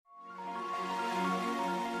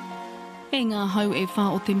E ngā hau e whā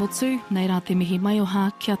o te motu, nei rā te mihi mai o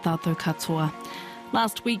hā kia tātou katoa.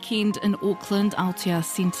 Last weekend in Auckland, Aotea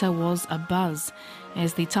Centre was abuzz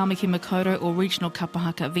as the Tāmaki Makaurau or Regional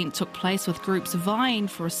Kapahaka event took place with groups vying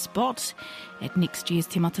for a spot at next year's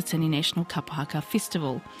Te Matatini National Kapahaka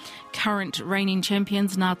Festival. Current reigning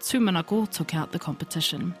champions Ngā Tūmanako took out the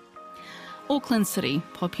competition. Auckland City,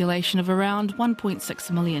 population of around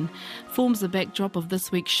 1.6 million, forms the backdrop of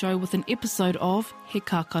this week's show with an episode of He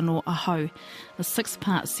Kakano Ahau, a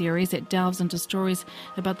 6-part series that delves into stories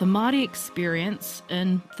about the Māori experience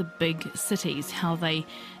in the big cities, how they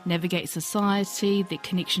navigate society, their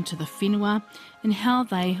connection to the Whenua, and how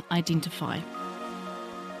they identify.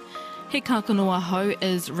 He Kakano Ahau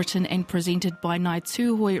is written and presented by Ngāi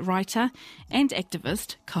Tūhoi writer and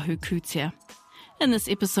activist Kahu Kutia. In this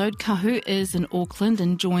episode, Kahu is in Auckland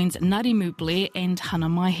and joins Ngarimu Blair and Hana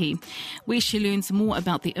Maihi, where she learns more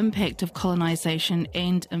about the impact of colonisation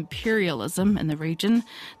and imperialism in the region,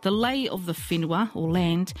 the lay of the Whenua, or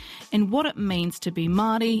land, and what it means to be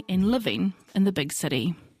Māori and living in the big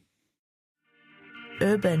city.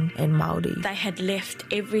 Urban and Maori. They had left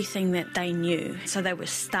everything that they knew, so they were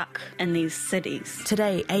stuck in these cities.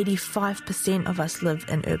 Today, 85% of us live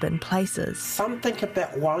in urban places. Something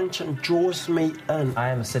about Wellington draws me in. I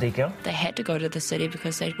am a city girl. They had to go to the city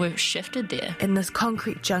because they were shifted there. In this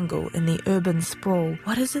concrete jungle, in the urban sprawl,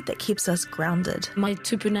 what is it that keeps us grounded? My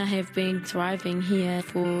tupuna have been thriving here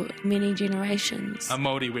for many generations. I'm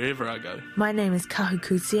Māori wherever I go. My name is Kahu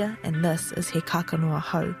Kutia, and this is He Kakano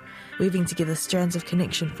Ahau, weaving together strands of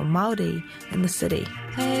connection for Māori in the city.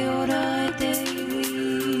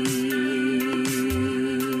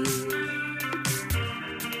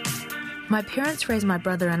 My parents raised my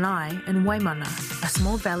brother and I in Waimana, a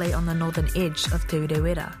small valley on the northern edge of Te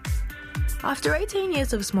Urewera. After 18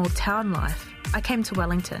 years of small town life, I came to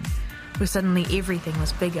Wellington, where suddenly everything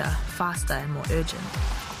was bigger, faster and more urgent.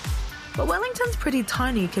 But Wellington's pretty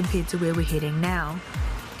tiny compared to where we're heading now.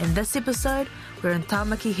 In this episode, we're in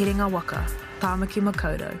Tāmaki Heringawaka, Tāmaki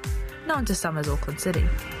Makaurau, known to some as Auckland City.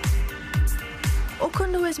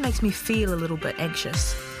 Auckland always makes me feel a little bit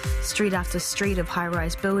anxious. Street after street of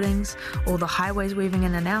high-rise buildings, all the highways weaving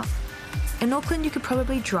in and out. In Auckland, you could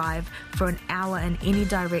probably drive for an hour in any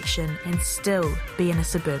direction and still be in a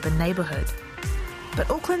suburban neighbourhood. But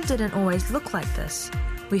Auckland didn't always look like this.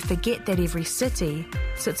 We forget that every city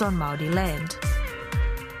sits on Māori land.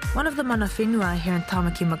 One of the mana whenua here in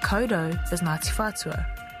Tāmaki Makaurau is Ngāti Whātua.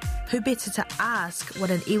 Who better to ask what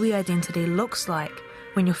an iwi identity looks like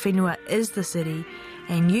when your whenua is the city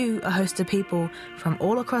and you a host of people from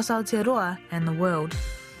all across Aotearoa and the world.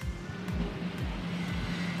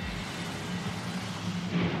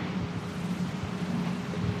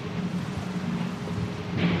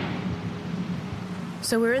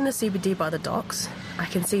 So we're in the CBD by the docks. I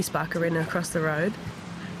can see Sparkarena across the road.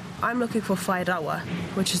 I'm looking for Whairawa,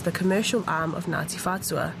 which is the commercial arm of Ngāti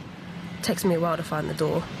Whātua. Takes me a while to find the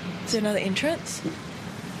door. Is there another entrance?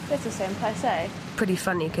 That's the same place, eh? Pretty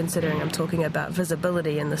funny considering I'm talking about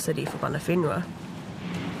visibility in the city for mana whenua.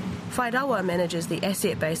 Whairawa manages the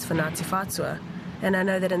asset base for Ngāti Whātua, and I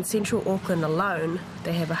know that in central Auckland alone,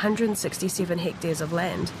 they have 167 hectares of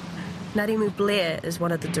land. Ngarimu Blair is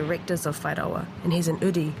one of the directors of Whairawa, and he's an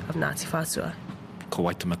uri of Ngāti Whātua. Ko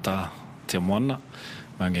Waitamata te moana,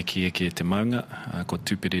 maunga ki eke te maunga, ko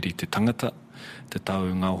tūperiri te tangata, te tau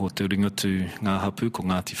ngā ho te ringatu ngā hapu ko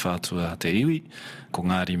Ngāti Whātua te iwi, ko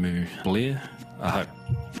Ngarimu Blair, ahau.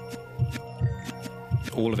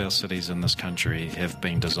 All of our cities in this country have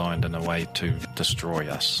been designed in a way to destroy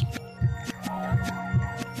us.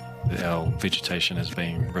 Our vegetation has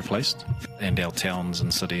been replaced and our towns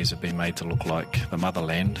and cities have been made to look like the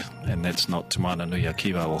motherland, and that's not Te Mana Nui a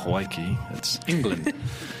Kiwa or Hawaii, it's England.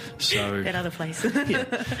 So That other place. yeah,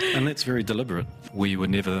 and that's very deliberate. We were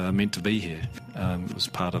never meant to be here. It was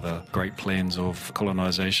part of the great plans of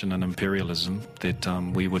colonisation and imperialism that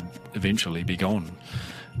we would eventually be gone.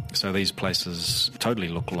 So these places totally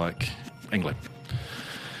look like England.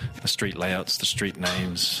 The street layouts, the street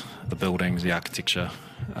names, the buildings, the architecture,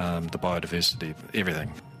 the biodiversity,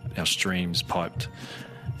 everything. Our streams piped,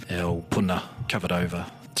 our puna covered over.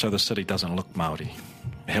 So the city doesn't look Māori.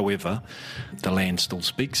 However, the land still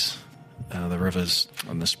speaks. The rivers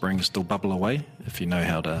and the springs still bubble away if you know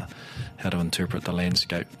how to interpret the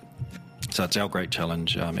landscape. So it's our great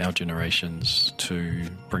challenge, our generations, to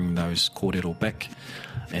bring those kōrero back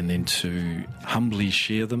and then to humbly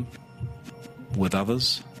share them with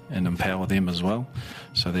others and empower them as well,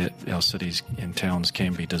 so that our cities and towns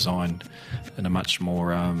can be designed in a much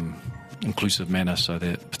more inclusive manner, so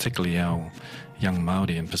that particularly our young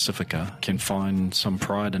Māori in Pacifica can find some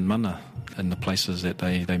pride in mana in the places that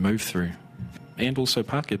they move through. And also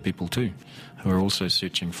Pākehā people too, who are also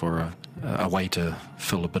searching for a way to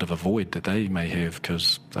fill a bit of a void that they may have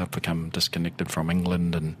because they've become disconnected from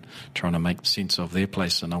England and trying to make sense of their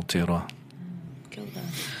place in Aotearoa.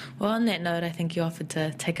 Well, on that note, I think you offered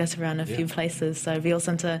to take us around a few places, so it'd be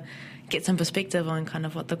awesome to get some perspective on kind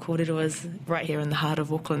of what the kōrero is right here in the heart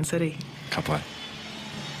of Auckland City. Ka pai.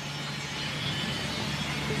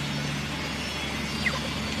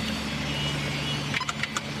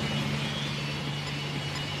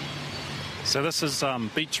 So this is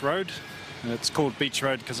Beach Road. It's called Beach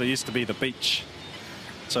Road because it used to be the beach.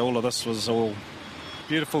 So all of this was all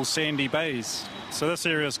beautiful sandy bays. So this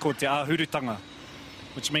area is called Te Āhurutanga,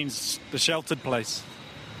 which means the sheltered place.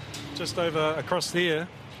 Just over across there,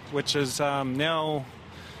 which is now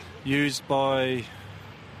used by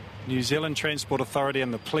New Zealand Transport Authority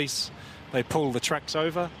and the police. They pull the trucks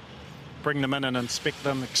over, bring them in and inspect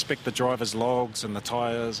them, inspect the driver's logs and the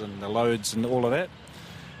tyres and the loads and all of that.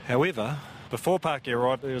 However, before Pākehā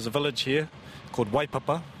arrived, there was a village here called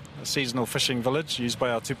Waipapa, a seasonal fishing village used by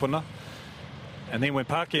our tupuna. And then when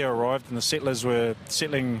Pākehā arrived and the settlers were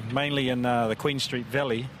settling mainly in the Queen Street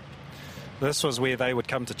Valley, this was where they would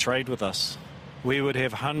come to trade with us. We would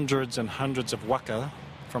have hundreds and hundreds of waka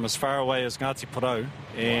from as far away as Ngāti Porou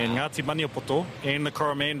and Ngāti Maniapoto and the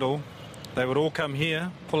Coromandel. They would all come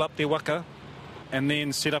here, pull up their waka, and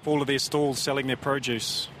then set up all of their stalls selling their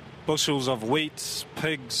produce. Bushels of wheat,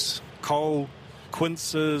 pigs, coal,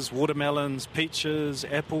 quinces, watermelons, peaches,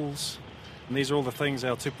 apples. And these are all the things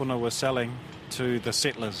our tupuna were selling to the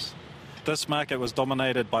settlers. This market was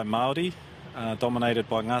dominated by Māori, dominated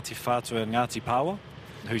by Ngāti Whātua and Ngāti Pāwa,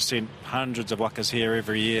 who sent hundreds of wakas here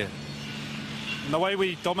every year. And the way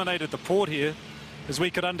we dominated the port here is we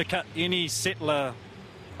could undercut any settler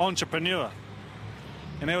entrepreneur.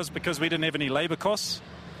 And that was because we didn't have any labour costs.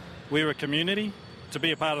 We were a community. To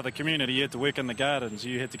be a part of the community, you had to work in the gardens,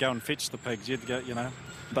 you had to go and fetch the pigs, you had to go,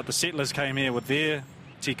 But the settlers came here with their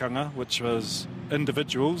tikanga, which was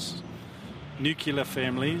individuals, nuclear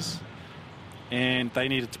families, and they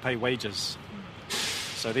needed to pay wages.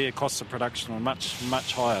 So their costs of production were much,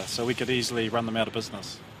 much higher, so we could easily run them out of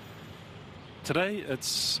business. Today,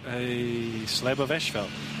 it's a slab of asphalt.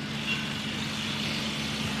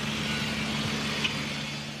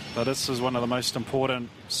 But this is one of the most important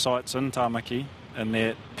sites in Tāmaki in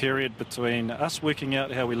that period between us working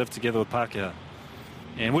out how we live together with Pākehā.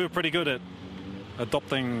 And we were pretty good at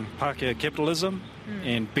adopting Pākehā capitalism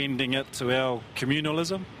and bending it to our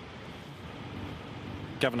communalism.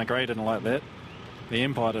 Governor Grey didn't like that. The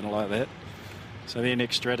Empire didn't like that. So their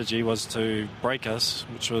next strategy was to break us,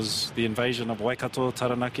 which was the invasion of Waikato,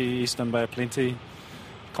 Taranaki, Eastern Bay of Plenty,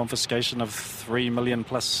 confiscation of 3 million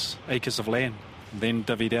plus acres of land, then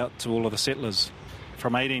divvied out to all of the settlers.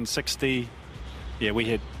 From 1860, we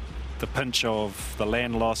had the pinch of the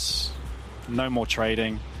land loss, no more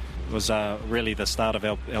trading. It was really the start of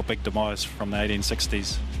our big demise from the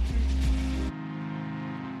 1860s.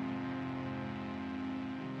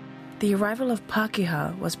 The arrival of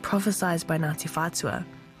Pākehā was prophesied by Ngāti Whātua.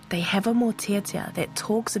 They have a mōteatea that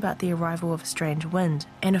talks about the arrival of a strange wind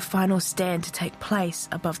and a final stand to take place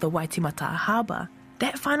above the Waitemata harbour.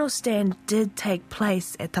 That final stand did take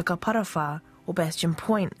place at Takaparawa, or Bastion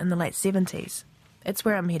Point, in the late 70s. It's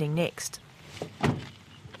where I'm heading next.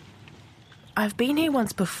 I've been here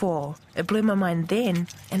once before. It blew my mind then,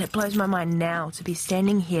 and it blows my mind now to be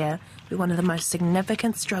standing here where one of the most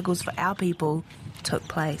significant struggles for our people took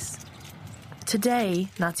place. Today,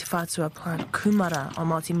 Ngāti Whātua plant kumara on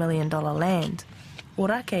multi-million-dollar land.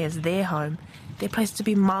 Orakei is their home, their place to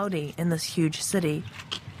be Māori in this huge city.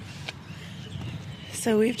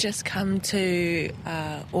 So we've just come to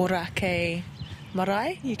Orakei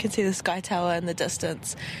Marae. You can see the Sky Tower in the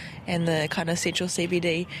distance and the kind of central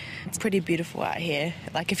CBD. It's pretty beautiful out here.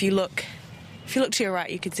 Like if you look to your right,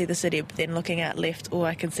 you can see the city, but then looking out left, all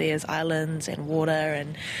I can see is islands and water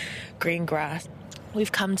and green grass.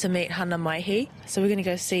 We've come to meet Hana Maihi, so we're going to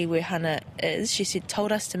go see where Hana is. She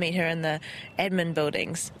told us to meet her in the admin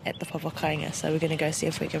buildings at the Papakainga, so we're going to go see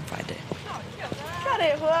if we can find her.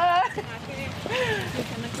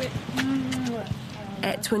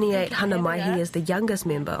 At 28, Hana Maihi is the youngest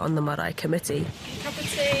member on the Marae committee. Cup of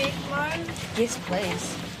tea, Yes,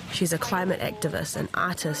 please. She's a climate activist and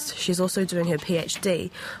artist. She's also doing her PhD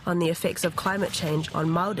on the effects of climate change on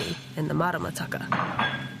Māori in the Maramataka.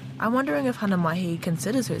 I'm wondering if Hana Maihi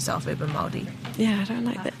considers herself urban Māori. Yeah, I don't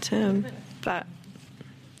like that term, but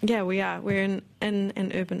yeah, we are. We're in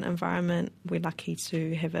an urban environment. We're lucky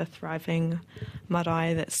to have a thriving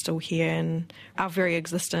marae that's still here, and our very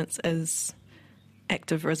existence is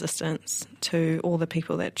active resistance to all the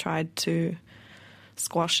people that tried to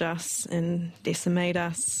squash us and decimate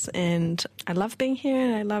us. And I love being here,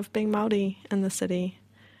 and I love being Māori in the city.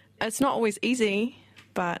 It's not always easy,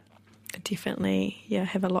 but definitely,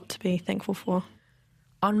 have a lot to be thankful for.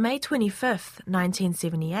 On May 25th,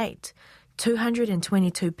 1978,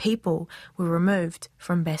 222 people were removed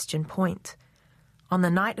from Bastion Point. On the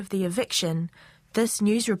night of the eviction, this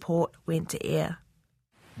news report went to air.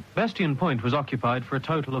 Bastion Point was occupied for a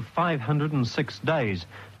total of 506 days.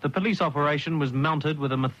 The police operation was mounted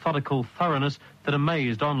with a methodical thoroughness that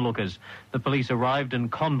amazed onlookers. The police arrived in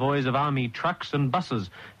convoys of army trucks and buses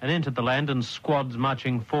and entered the land in squads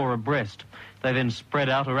marching 4 abreast. They then spread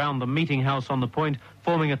out around the meeting house on the point,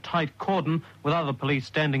 forming a tight cordon with other police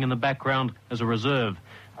standing in the background as a reserve.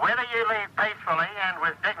 Whether you leave peacefully and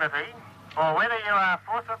with dignity, or whether you are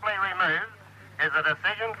forcibly removed, is a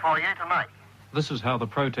decision for you to make. This is how the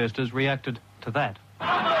protesters reacted to that.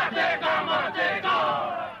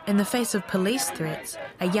 In the face of police threats,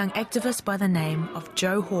 a young activist by the name of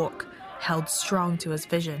Joe Hawke held strong to his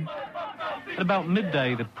vision. At about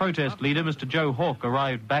midday, the protest leader, Mr. Joe Hawke,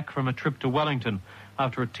 arrived back from a trip to Wellington.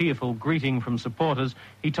 After a tearful greeting from supporters,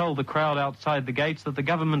 he told the crowd outside the gates that the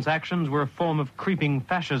government's actions were a form of creeping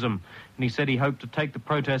fascism, and he said he hoped to take the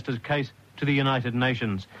protesters' case to the United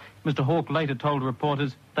Nations. Mr. Hawke later told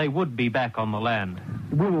reporters they would be back on the land.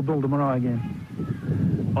 We will build a marae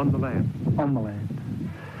again. On the land? On the land.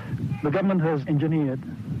 The government has engineered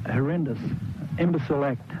a horrendous, imbecile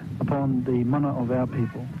act upon the mana of our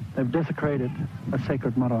people. They've desecrated a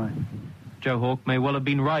sacred marae. Joe Hawke may well have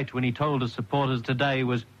been right when he told his supporters today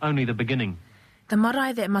was only the beginning. The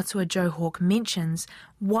marae that Matua Joe Hawke mentions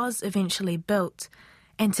was eventually built,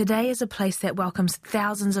 and today is a place that welcomes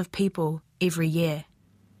thousands of people every year.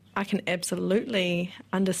 I can absolutely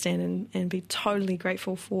understand and be totally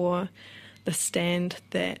grateful for the stand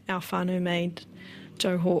that our whānau made.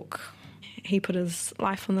 Joe Hawke, he put his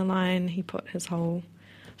life on the line, he put his whole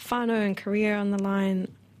whānau and career on the line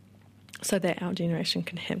so that our generation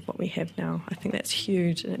can have what we have now. I think that's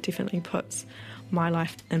huge, and it definitely puts my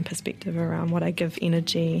life in perspective around what I give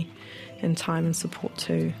energy and time and support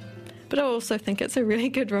to. But I also think it's a really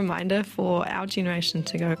good reminder for our generation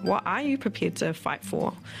to go, what are you prepared to fight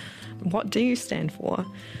for? What do you stand for?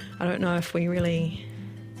 I don't know if we really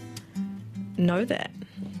know that,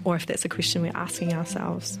 or if that's a question we're asking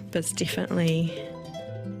ourselves, but it's definitely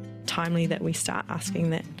timely that we start asking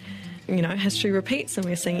that. You know, history repeats, and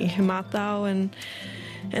we're seeing ihu mātau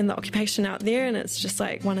and the occupation out there, and it's just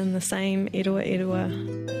like one and the same, erua, erua.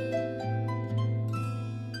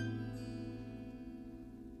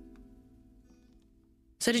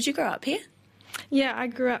 So did you grow up here? Yeah, I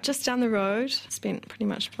grew up just down the road. Spent pretty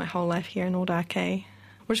much my whole life here in Orakei,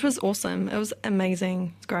 which was awesome. It was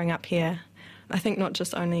amazing growing up here. I think not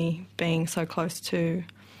just only being so close to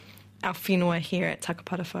our whenua here at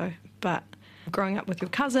Takaparafo, but growing up with your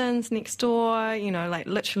cousins next door, you know, like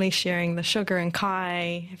literally sharing the sugar and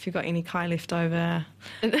kai, if you've got any kai left over.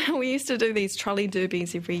 And we used to do these trolley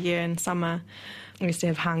derbies every year in summer. We used to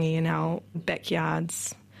have hangi in our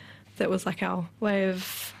backyards. That was like our way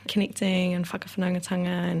of connecting and whakawhanaungatanga,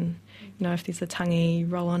 and, you know, if there's a tangi, you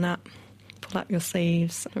roll on up, pull up your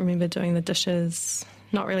sleeves. I remember doing the dishes,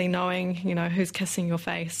 not really knowing, you know, who's kissing your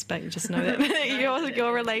face, but you just know that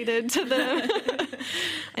you're related to them.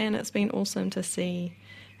 And it's been awesome to see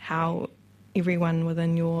how everyone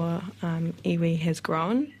within your iwi has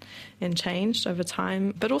grown and changed over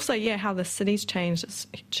time. But also, how the city's changed. It's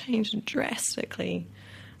changed drastically.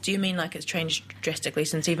 Do you mean like it's changed drastically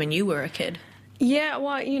since even you were a kid? Yeah,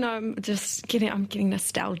 well, you know, I'm getting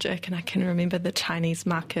nostalgic, and I can remember the Chinese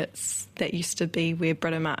markets that used to be where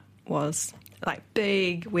Britomart was. Like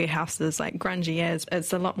big warehouses, like grungy as.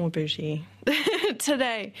 It's a lot more bougie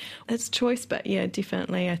today. It's choice, but yeah,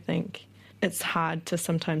 definitely I think it's hard to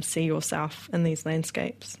sometimes see yourself in these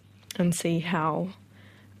landscapes and see how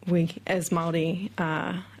we as Māori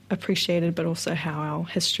are appreciated, but also how our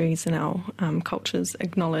histories and our cultures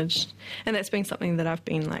acknowledged. And that's been something that I've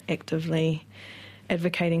been like actively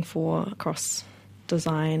advocating for across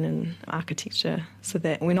design and architecture, so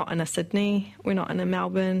that we're not in a Sydney, we're not in a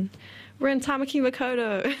Melbourne, we're in Tamaki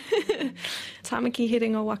Makaurau. Tamaki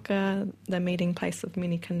Herenga Waka, the meeting place of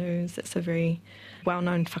many canoes. It's a very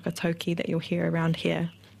well-known whakatauki that you'll hear around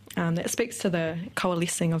here. That speaks to the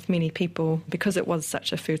coalescing of many people, because it was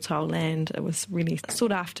such a fertile land. It was really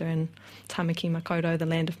sought after, and Tamaki Makaurau, the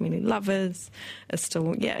land of many lovers, is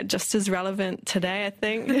still, just as relevant today, I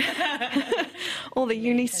think. All the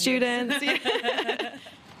uni students.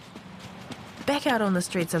 Back out on the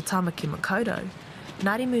streets of Tamaki Makaurau,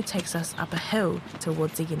 Ngarimu takes us up a hill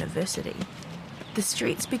towards the university. the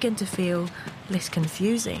streets begin to feel less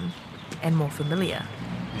confusing and more familiar.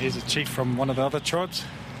 Here's a chief from one of the other tribes.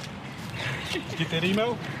 Did you get that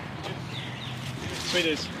email? Sweet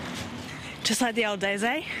as. Just like the old days,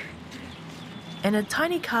 eh? In a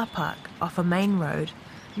tiny car park off a main road,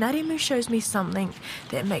 Ngarimu shows me something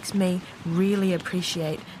that makes me really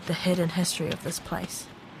appreciate the hidden history of this place.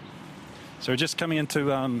 So we're just coming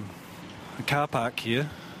into a car park here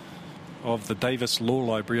of the Davis Law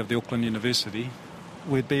Library of the Auckland University.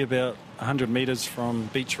 We'd be about 100 metres from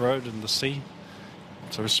Beach Road and the sea.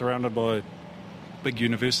 So we're surrounded by big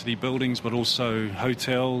university buildings, but also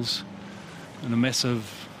hotels and a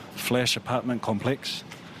massive flash apartment complex.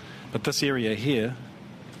 But this area here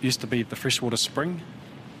used to be the freshwater spring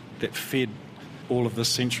that fed all of the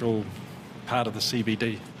central part of the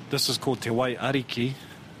CBD. This is called Te Wai Ariki.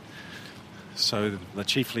 So the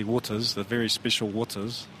chiefly waters, the very special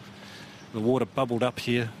waters, the water bubbled up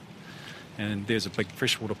here, and there's a big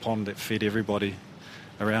freshwater pond that fed everybody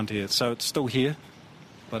around here. So it's still here,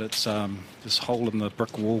 but it's this hole in the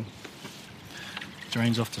brick wall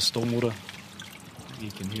drains off to stormwater.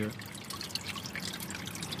 You can hear it.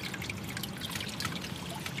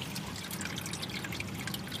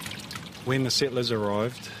 When the settlers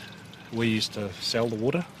arrived, we used to sell the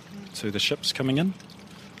water to the ships coming in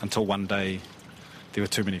until one day there were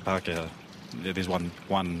too many Pākehā. There's one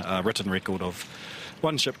written record of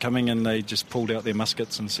one ship coming in, they just pulled out their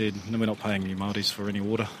muskets and said, no, we're not paying you Māoris for any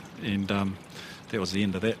water. And that was the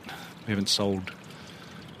end of that. We haven't sold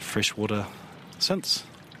fresh water since.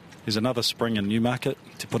 There's another spring in Newmarket,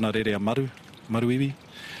 Te Punarerea Maruiwi.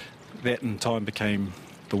 That in time became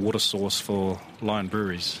the water source for Lion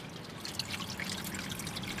Breweries.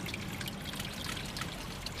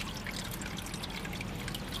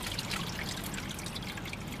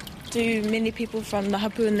 Do many people from the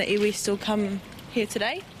hapu and the iwi still come here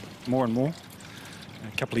today? More and more.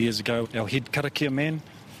 A couple of years ago, our head karakia man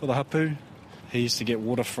for the hapu, he used to get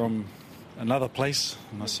water from another place.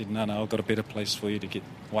 And I said, no, I've got a better place for you to get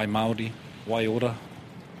wai Māori, wai ora.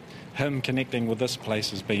 Him connecting with this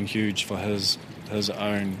place has been huge for his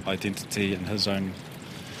own identity and his own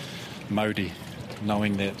mauri,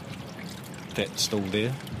 knowing that that's still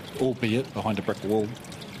there, albeit behind a brick wall.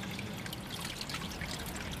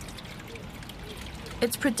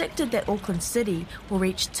 It's predicted that Auckland City will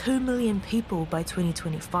reach 2 million people by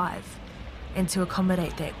 2025. And to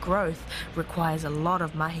accommodate that growth requires a lot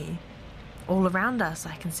of mahi. All around us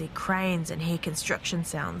I can see cranes and hear construction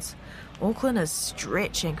sounds. Auckland is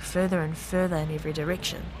stretching further and further in every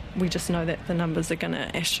direction. We just know that the numbers are going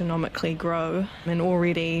to astronomically grow, and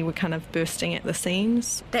already we're kind of bursting at the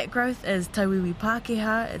seams. That growth is Tauiwi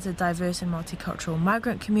Pākehā, it's a diverse and multicultural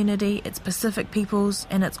migrant community, it's Pacific peoples,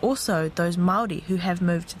 and it's also those Māori who have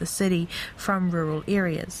moved to the city from rural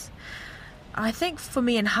areas. I think for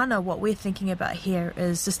me and Hana, what we're thinking about here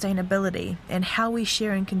is sustainability and how we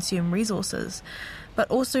share and consume resources,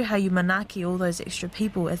 but also how you manaki all those extra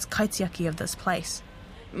people as kaitiaki of this place.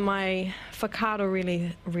 My whakaaro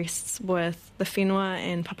really rests with the whenua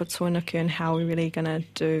and papatuanuku and how we're really going to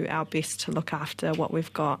do our best to look after what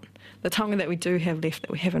we've got, the taonga that we do have left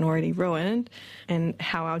that we haven't already ruined, and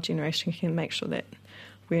how our generation can make sure that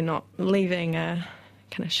we're not leaving a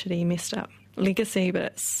kind of shitty, messed up legacy, but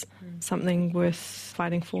it's something worth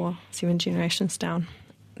fighting for 7 generations down.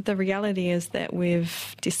 The reality is that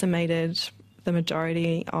we've decimated the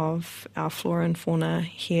majority of our flora and fauna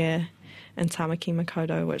here in Tāmaki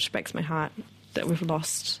Makaurau, which breaks my heart that we've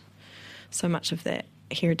lost so much of that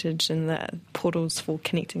heritage and the portals for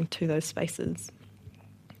connecting to those spaces.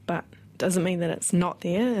 But it doesn't mean that it's not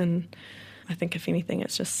there, and I think if anything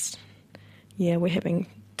it's just, we're having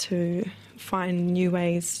to find new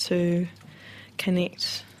ways to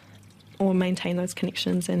connect or maintain those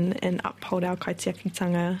connections and uphold our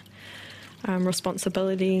kaitiakitanga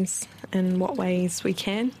responsibilities in what ways we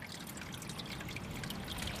can.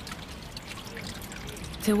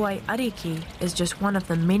 Te Wai Ariki is just one of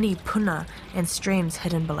the many puna and streams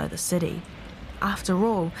hidden below the city. After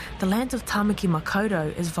all, the land of Tāmaki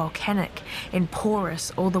Makaurau is volcanic and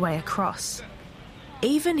porous all the way across.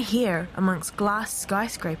 Even here, amongst glass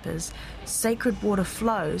skyscrapers, sacred water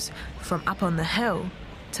flows from up on the hill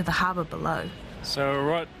to the harbour below. So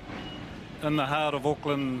right in the heart of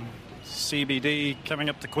Auckland CBD, coming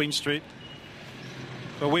up to Queen Street.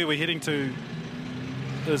 But where we're heading to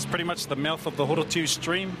is pretty much the mouth of the Horotiu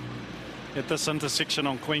stream at this intersection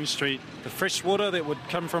on Queen Street. The fresh water that would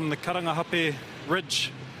come from the Karangahape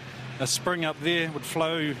Ridge, a spring up there, would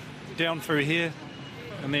flow down through here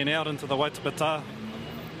and then out into the Waitapata.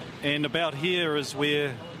 And about here is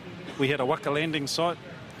where we had a waka landing site.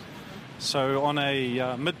 So on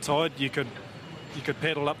a mid-tide you could You could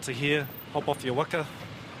paddle up to here, hop off your waka,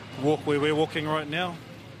 walk where we're walking right now.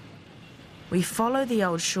 We follow the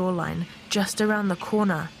old shoreline just around the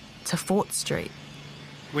corner to Fort Street.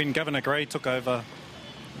 When Governor Gray took over,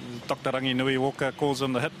 Dr. Rangi Nui Walker calls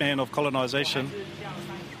him the hitman of colonisation.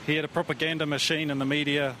 He had a propaganda machine in the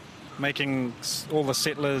media making all the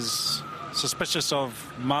settlers suspicious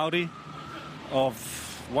of Māori,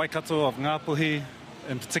 of Waikato, of Ngāpuhi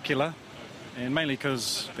in particular, and mainly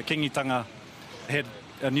because the kingitanga had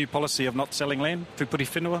a new policy of not selling land, tupuri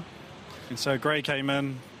whenua. And so Gray came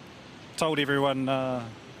in, told everyone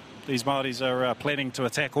these Māoris are planning to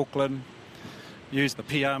attack Auckland, used the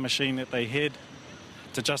PR machine that they had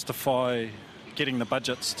to justify getting the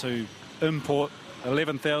budgets to import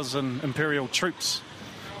 11,000 imperial troops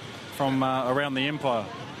from around the empire.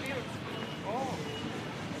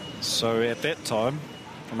 So at that time,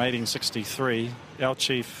 from 1863, our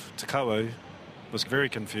chief, Te Kauau, was very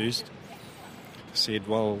confused. Said,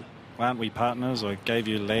 well, aren't we partners? I gave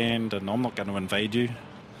you land and I'm not going to invade you.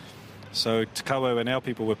 So Te Kauau and our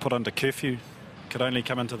people were put under curfew, could only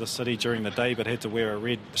come into the city during the day but had to wear a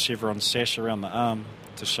red chevron sash around the arm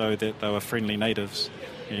to show that they were friendly natives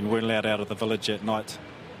and weren't allowed out of the village at night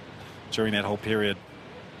during that whole period.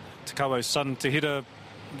 Te Kauau's son Te Hira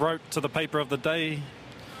wrote to the paper of the day,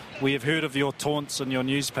 "We have heard of your taunts in your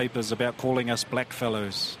newspapers about calling us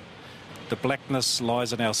blackfellows. The blackness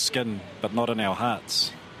lies in our skin, but not in our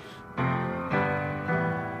hearts."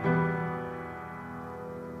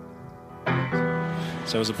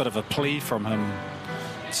 So it was a bit of a plea from him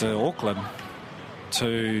to Auckland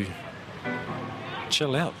to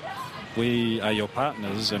chill out. We are your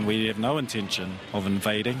partners and we have no intention of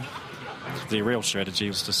invading. The real strategy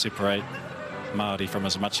was to separate Māori from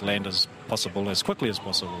as much land as possible, as quickly as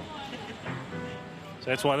possible. So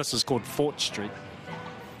that's why this is called Fort Street.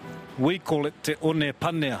 We call it Te One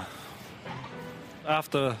Panea.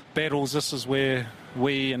 After battles, this is where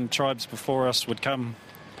we and tribes before us would come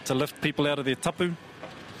to lift people out of their tapu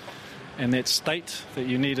and that state that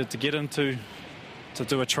you needed to get into to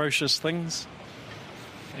do atrocious things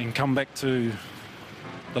and come back to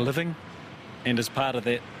the living. And as part of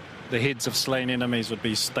that, the heads of slain enemies would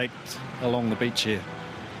be staked along the beach here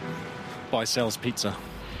by Sal's Pizza.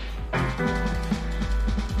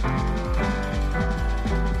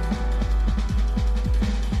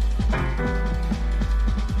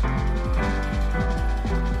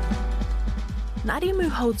 Ngarimu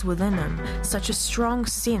holds within him such a strong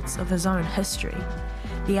sense of his own history.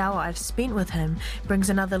 The hour I've spent with him brings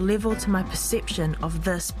another level to my perception of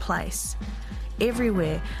this place.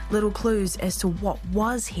 Everywhere, little clues as to what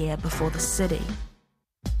was here before the city.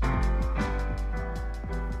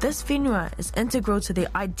 This whenua is integral to the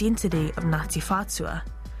identity of Ngāti Whātua.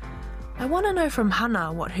 I want to know from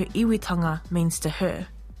Hana what her iwitanga means to her.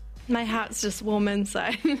 My heart's just warm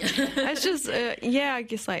inside. It's just, I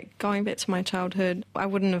guess like going back to my childhood, I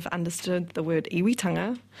wouldn't have understood the word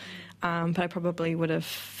iwitanga, but I probably would have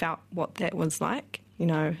felt what that was like, you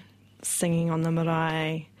know, singing on the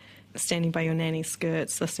marae, standing by your nanny's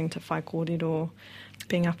skirts, listening to whai kōrero,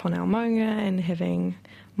 being up on our maunga and having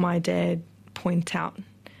my dad point out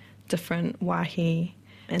different wahi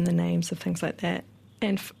and the names of things like that.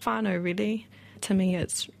 And whānau, really, to me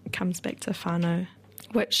it comes back to whānau,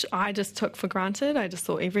 which I just took for granted. I just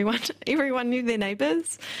thought everyone knew their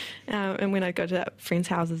neighbours. And when I go to friends'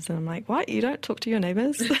 houses and I'm like, what, you don't talk to your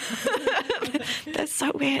neighbours? That's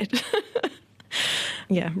so weird.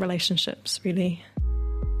 Yeah, relationships, really.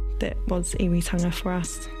 That was iwitanga for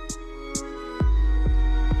us.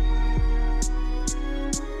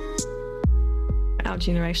 Our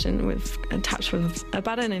generation, we've in touch with a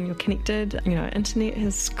button and you're connected. You know, internet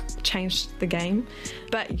has changed the game.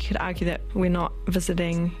 But you could argue that we're not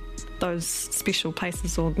visiting those special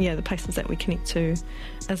places or, the places that we connect to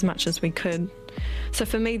as much as we could. So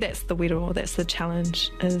for me, that's the wero, that's the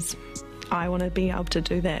challenge, is I want to be able to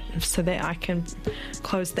do that so that I can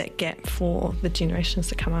close that gap for the generations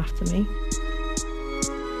to come after me.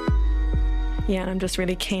 Yeah, and I'm just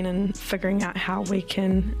really keen in figuring out how we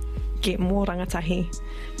can get more rangatahi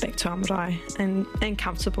back to our marae and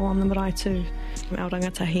comfortable on the marae too. Our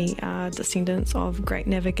rangatahi are descendants of great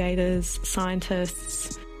navigators,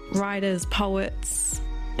 scientists, writers, poets,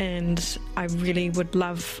 and I really would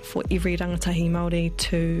love for every rangatahi Māori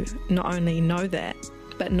to not only know that,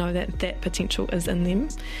 but know that that potential is in them.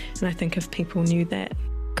 And I think if people knew that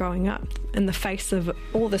growing up, in the face of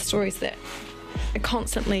all the stories that are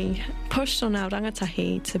constantly pushed on our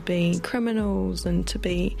rangatahi to be criminals and to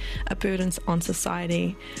be a burden on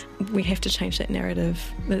society, we have to change that narrative.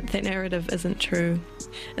 That narrative isn't true.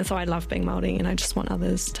 And so I love being Māori and I just want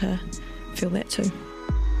others to feel that too.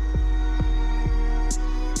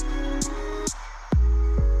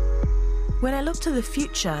 When I look to the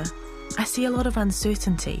future, I see a lot of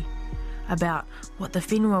uncertainty about what the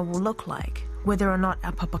whenua will look like, whether or not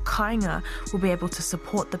our papakainga will be able to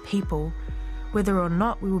support the people, whether or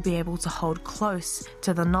not we will be able to hold close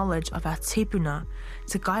to the knowledge of our tipuna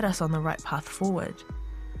to guide us on the right path forward.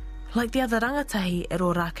 Like the other rangatahi at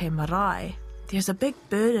Orakei marae, there's a big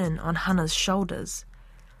burden on Hana's shoulders.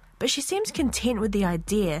 But she seems content with the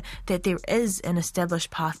idea that there is an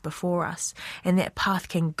established path before us, and that path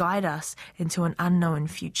can guide us into an unknown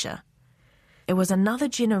future. It was another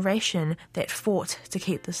generation that fought to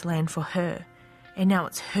keep this land for her, and now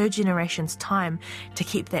it's her generation's time to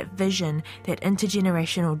keep that vision, that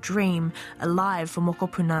intergenerational dream, alive for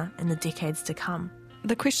Mokopuna in the decades to come.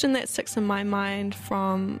 The question that sticks in my mind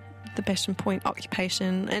from the Bastion Point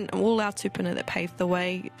occupation and all our tupuna that paved the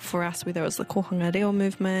way for us, whether it was the Kohanga Reo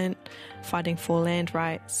movement, fighting for land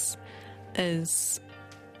rights, is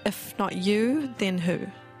if not you, then who?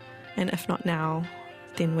 And if not now,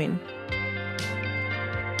 then when?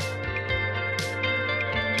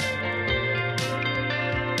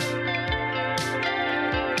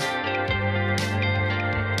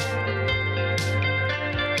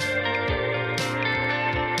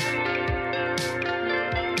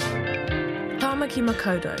 Tāmaki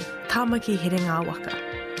Makoto, tāmaki here ngā waka.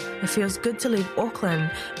 It feels good to leave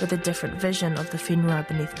Auckland with a different vision of the whenua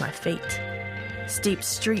beneath my feet. Steep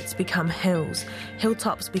streets become hills,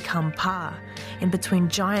 hilltops become pā, and between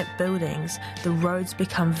giant buildings, the roads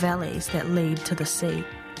become valleys that lead to the sea.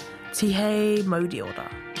 Tihei mauri ora.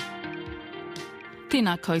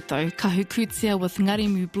 Tēnā koutou, Kahu Kutia with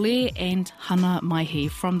Ngarimu Blair and Hana Maihi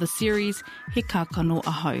from the series He Kakano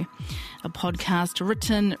Ahau, a podcast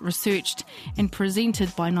written, researched and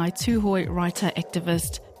presented by Ngāi Tūhoi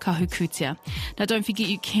writer-activist Kahu Kutia. Now don't forget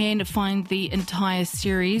you can find the entire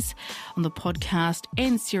series on the podcast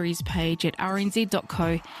and series page at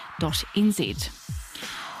rnz.co.nz.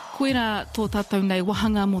 Koera tō tātou nei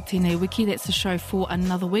wahanga mō tēnei wiki. That's the show for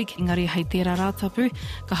another week. Engari hei tērā rātapu,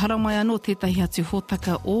 ka hara mai anō tētahi atu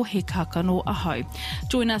hōtaka o He Kakano Ahau.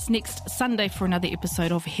 Join us next Sunday for another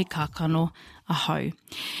episode of He Kakano Ahau.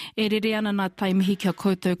 E rere ana nā taimihi kia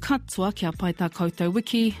koutou katoa, kia pai tā koutou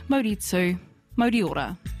wiki, mauri tū, mauri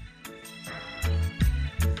ora.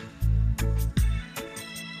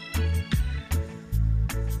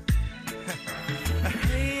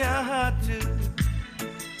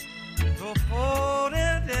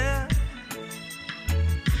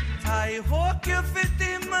 Tai hokia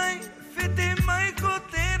whiti mai ko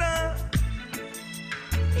tērā.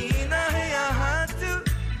 Ina hei ahatu,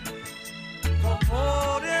 ko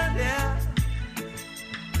pōrea rea.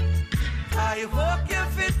 Tai hokia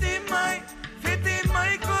whiti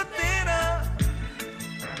mai ko tērā.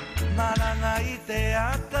 Maranga I te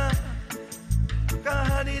ata, ka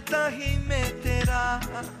haritahi me tērā.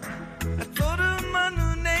 Toru manu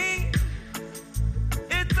nei,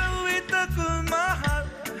 e tau e taku maha.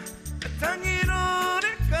 Tangi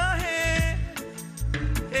rore ka he,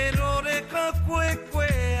 e rore ka koe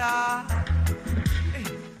koe a.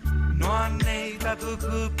 Noa nei taku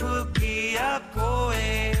kupu ki a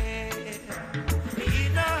koe.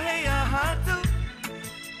 Ina hei a hatu,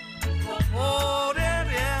 ko pōrea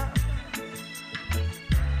rea.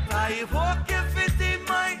 Tai hoke whiti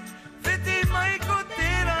mai ko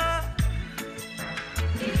tērā.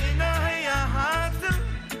 Ina hei a hatu,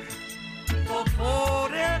 ko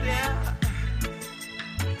pōrea rea.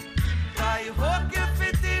 Tai hoke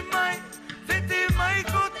whiti mai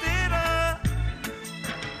ko tērā.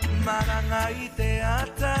 Maranga I te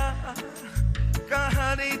ata, ka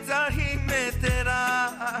haritahi me tērā.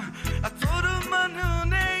 A toru manu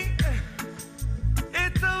nei, e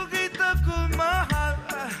tau ki taku maha.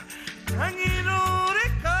 Tangi rore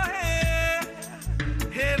ka he,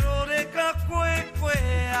 he rore ka koe koe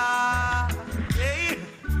a.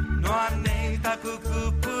 Noa nei taku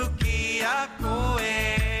kupu ki a koe.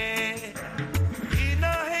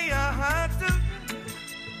 Ina hei a hatu,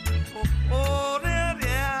 ko pōrea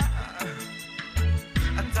rea.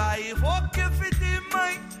 A tai hoke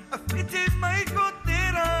whiti mai ko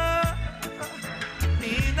tērā.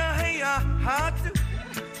 Ina hei a hatu,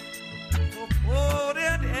 ko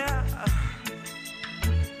pōrea rea.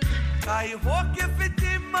 Tai hoke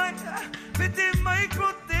whiti mai ko